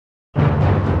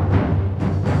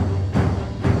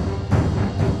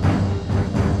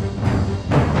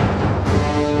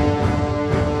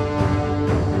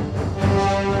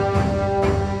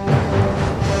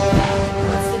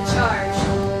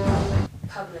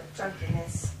public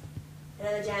drunkenness.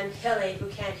 Another damn kill-aid who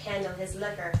can't handle his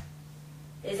liquor.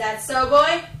 Is that so,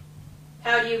 boy?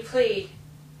 How do you plead?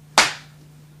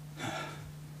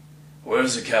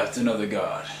 Where's the captain of the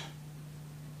guard?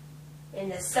 In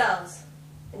the cells,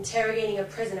 interrogating a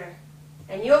prisoner.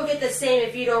 And you'll get the same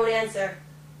if you don't answer.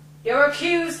 You're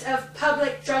accused of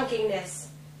public drunkenness.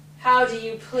 How do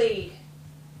you plead?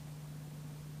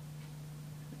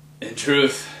 In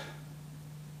truth,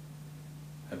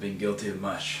 I've been guilty of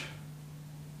much.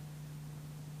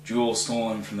 Jewels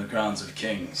stolen from the crowns of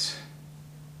kings.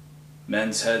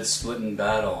 Men's heads split in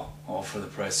battle, all for the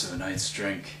price of a night's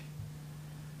drink.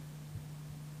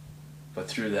 But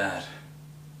through that,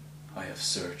 I have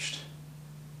searched,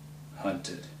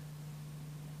 hunted,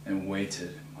 and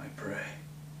waited my prey.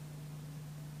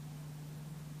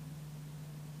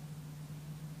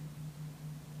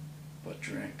 But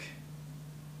drink.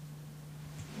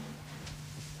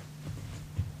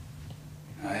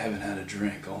 I haven't had a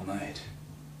drink all night.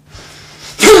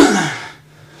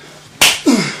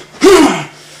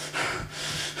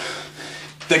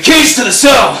 The keys to the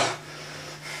cell!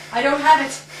 I don't have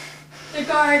it. The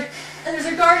guard. And there's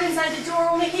a guard inside the door.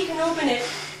 Only he can open it.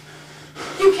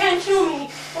 You can't kill me.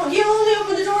 Oh, he'll only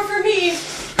open the door for me.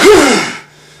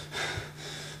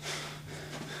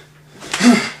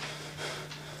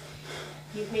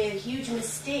 You've made a huge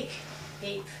mistake,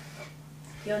 Ape.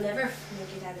 You'll never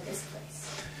make it out of this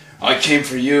place. I came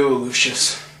for you,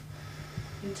 Lucius.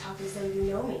 You talk as though you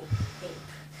know me, Ape.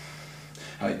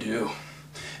 I do.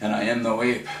 And I am no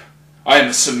ape. I am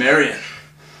a Sumerian.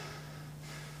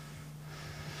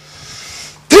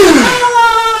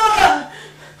 Ah!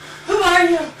 Who are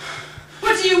you?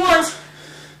 What do you want?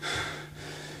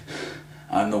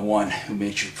 I'm the one who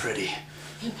made you pretty.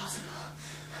 Impossible.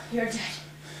 You're dead.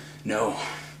 No.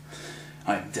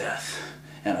 I'm death.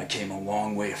 And I came a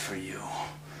long way for you.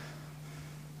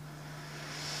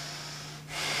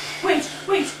 Wait,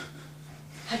 wait.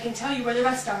 I can tell you where the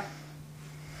rest are.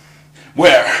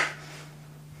 Where?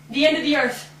 The end of the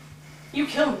earth. You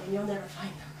kill me and you'll never find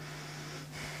them.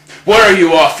 What are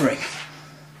you offering?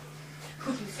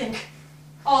 Who do you think?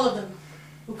 All of them.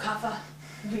 Ukafa,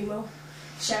 Remo,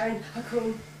 Sharon,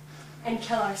 Hakun, and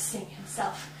Kellar Singh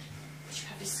himself. But you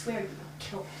have to swear you won't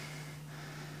kill me.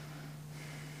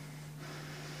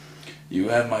 You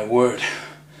have my word.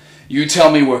 You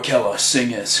tell me where Kellar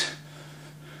Singh is,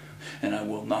 and I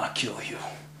will not kill you.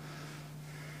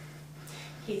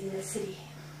 He's in the city,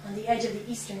 on the edge of the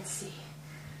Eastern Sea,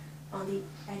 on the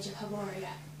edge of Hamoria,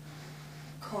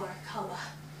 Kor Kalba.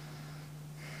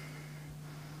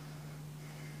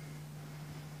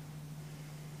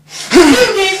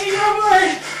 You gave me your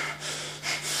word!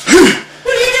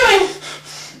 What are you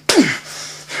doing?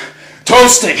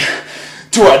 Toasting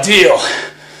to our deal.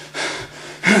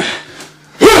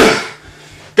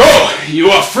 Go! You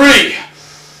are free!